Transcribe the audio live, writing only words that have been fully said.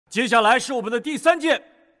接下来是我们的第3件，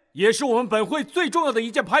也是我们本会最重要的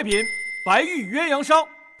一件拍品——白玉鸳鸯裳，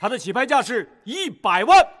它的起拍价是100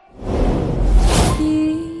万。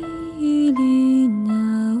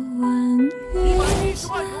110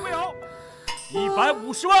万有没有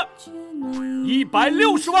？150万、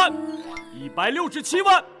160万、167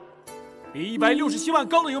万，比167万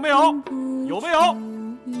高的有没有？有没有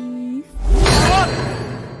？500万。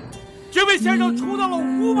这位先生出到了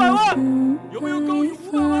500万，有没有高于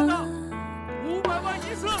500万的？500万1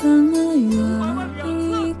次，500万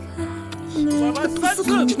2次，500万3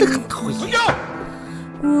次，真的很讨厌。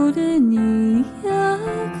我的你呀，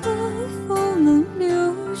可否能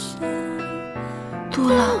留下？多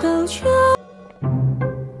了。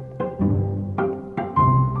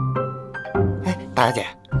哎，大小姐，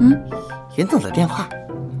云总的电话。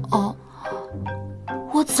哦，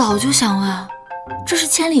我早就想问，这是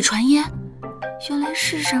千里传言，原来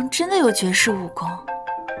世上真的有绝世武功。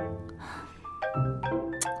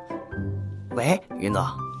喂，云总。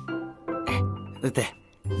哎，对，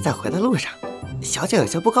在回的路上，小姐有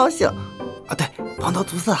些不高兴。啊，对，碰到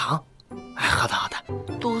杜思堂。哎，好的好的。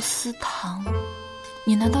杜思堂，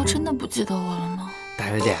你难道真的不记得我了吗？大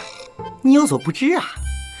小姐，你有所不知啊，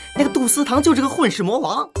那个杜思堂就是个混世魔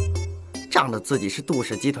王，仗着自己是杜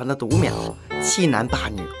氏集团的独苗，欺男霸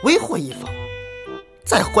女，为祸一方，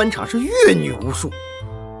在欢场是阅女无数，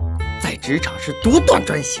在职场是独断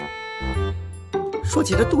专行。说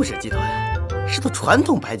起这杜氏集团，是做传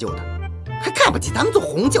统白酒的，还看不起咱们做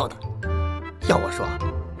红酒的。要我说，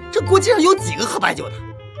这国际上有几个喝白酒的？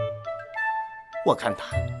我看他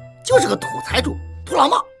就是个土财主、土老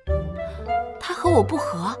帽。他和我不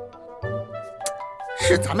和，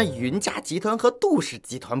是咱们云家集团和杜氏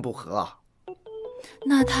集团不和。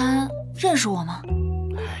那他认识我吗？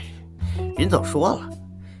哎，云总说了，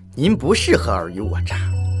您不适合尔虞我诈。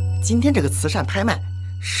今天这个慈善拍卖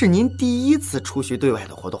是您第一次出席对外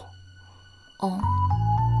的活动。哦，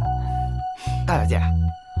大小姐，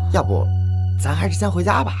要不咱还是先回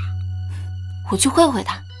家吧。我去会会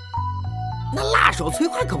他。那辣手摧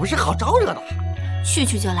花可不是好招惹的。去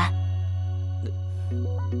就来。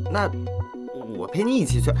那我陪你一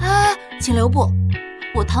起去。哎，请留步，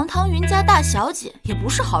我堂堂云家大小姐也不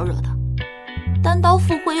是好惹的，单刀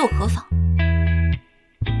赴会又何妨？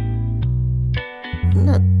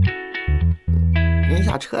那您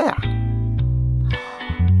下车呀。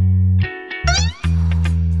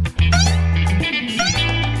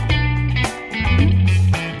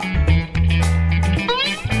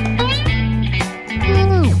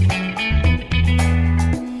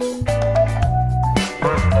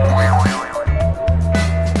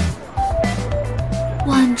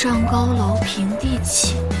万丈高楼平地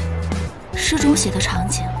起，诗中写的场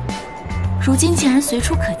景，如今竟然随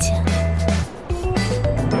处可见。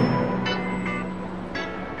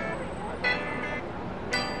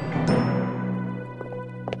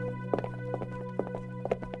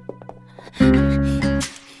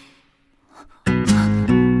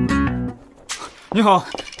你好，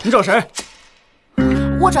你找谁？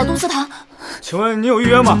我找杜思堂。请问你有预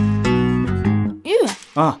约吗？玉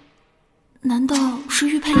啊？难道是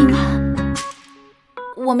玉佩令牌？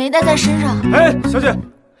我没带在身上。哎，小姐，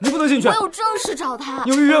你不能进去。我有正事找他。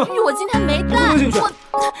有预约吗？玉，我今天没带。不能进去。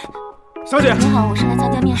小姐，你好，我是来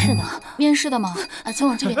参加面试的。面试的吗？请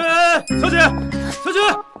往这边。哎，小姐，小姐，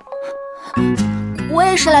我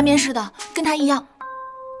也是来面试的，跟他一样。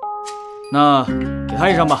那给他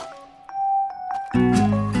一张吧。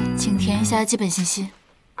请填一下基本信息。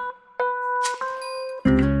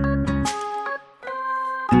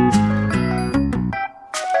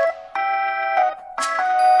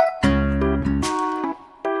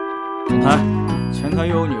总裁，前台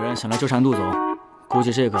又有女人想来纠缠杜总，估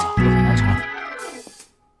计这个会很难缠。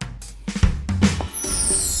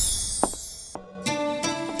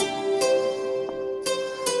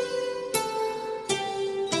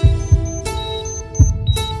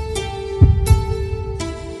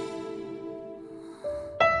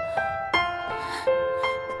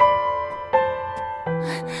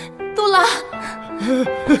杜拉，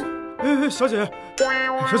小姐，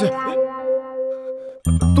小姐，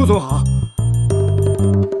杜总好。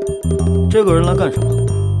这个人来干什么？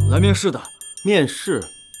来面试的。面试？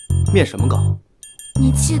面什么岗？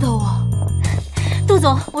你记得我？杜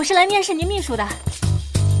总，我是来面试您秘书的，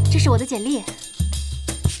这是我的简历。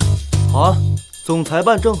好啊，总裁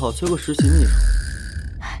办正好缺个实习秘书。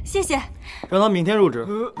谢谢。让他明天入职。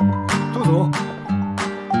杜总。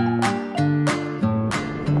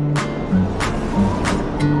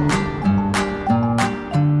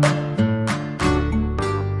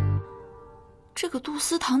这个杜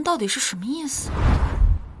思堂到底是什么意思？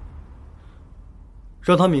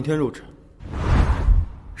让他明天入职。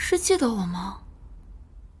是记得我吗？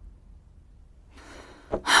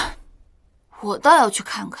我倒要去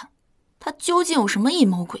看看，他究竟有什么阴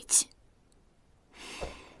谋诡计。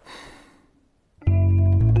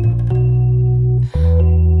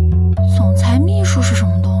总裁秘书是什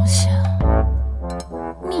么东西？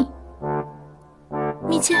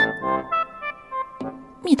蜜饯、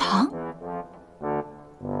蜜糖，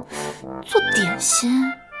做点心。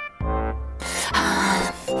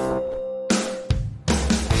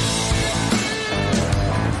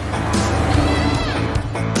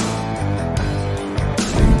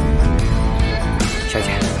小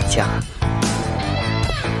姐，请。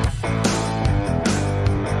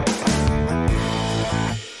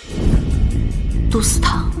杜思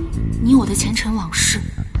堂，你我的前尘往事，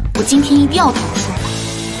我今天一定要讨个说法。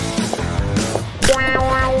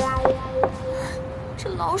这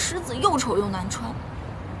劳什子又丑又难穿，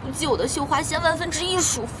不及我的绣花仙1/1000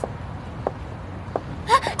舒服。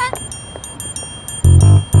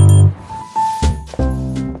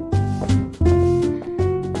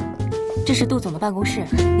这是杜总的办公室，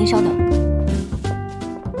您稍等。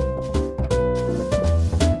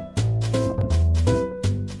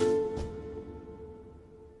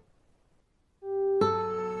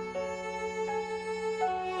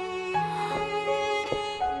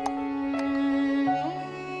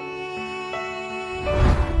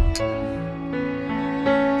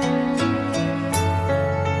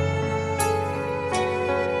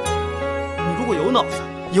你如果有脑子，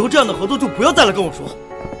以后这样的合作就不要再来跟我说。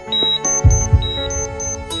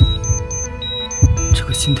这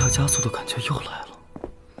个心跳加速的感觉又来了。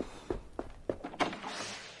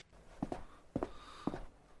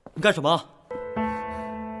你干什么？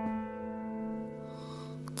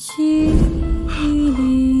记忆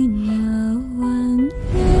里那晚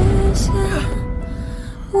月下，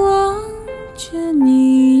望着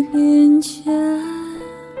你脸颊，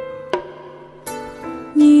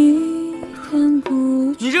你看不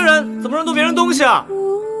出。你这个人怎么乱动别人东西啊？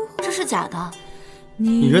这是假的。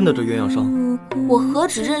你认得这鸳鸯商？我何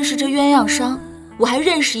止认识这鸳鸯商，我还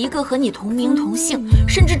认识一个和你同名同姓，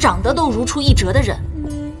甚至长得都如出一辙的人。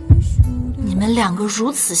你们两个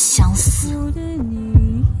如此相似，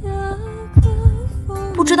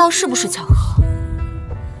不知道是不是巧合？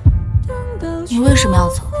你为什么要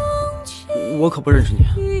走？我可不认识你，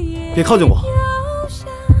别靠近我，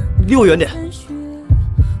离我远点。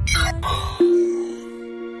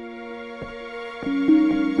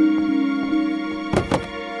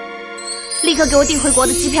立刻给我订回国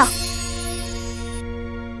的机票。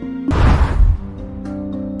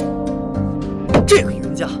这个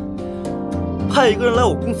冤家，派一个人来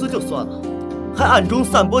我公司就算了，还暗中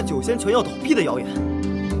散播酒仙泉要倒闭的谣言。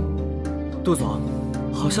杜总，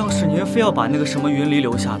好像是您非要把那个什么云离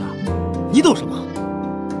留下的。你懂什么？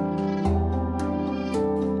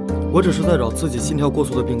我只是在找自己心跳过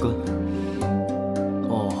速的病根。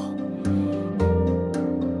哦。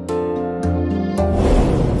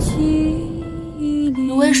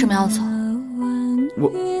你为什么要走？我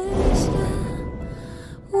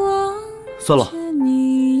算了，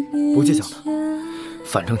不计较的，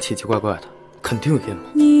反正奇奇怪怪的，肯定有阴谋。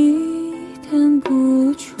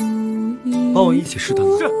帮我一起试探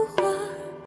看。